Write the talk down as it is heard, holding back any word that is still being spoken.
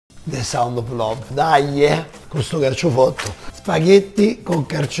The Sound of Love. Dai, con sto carciofotto. Spaghetti con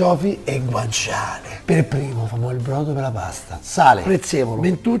carciofi e guanciale. Per primo famo il brodo per la pasta. Sale, prezzemolo,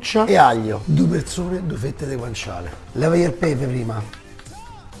 mentuccia e aglio. 2 persone, 2 fette di guanciale. Leva il pepe prima.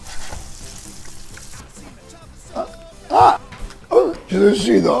 Ci sono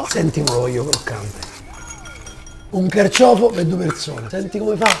uscito. Senti come lo voglio croccante. Un carciofo per 2 persone. Senti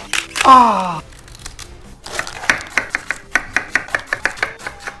come fa. Ah!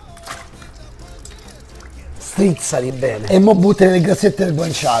 Strizzali bene. E mo butti nelle grassette del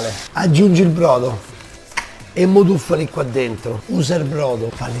guanciale. Aggiungi il brodo. E mo tuffali qua dentro. Usa il brodo.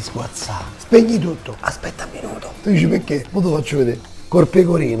 Falli sguazzare. Spegni tutto. Aspetta un minuto. Tu dici perché? Mo te lo faccio vedere. Col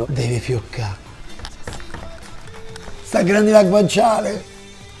pecorino. Devi fioccare. Sta grande la guanciale.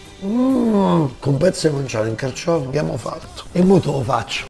 Con un pezzo di guanciale in carciofo che abbiamo fatto. E mo te lo faccio.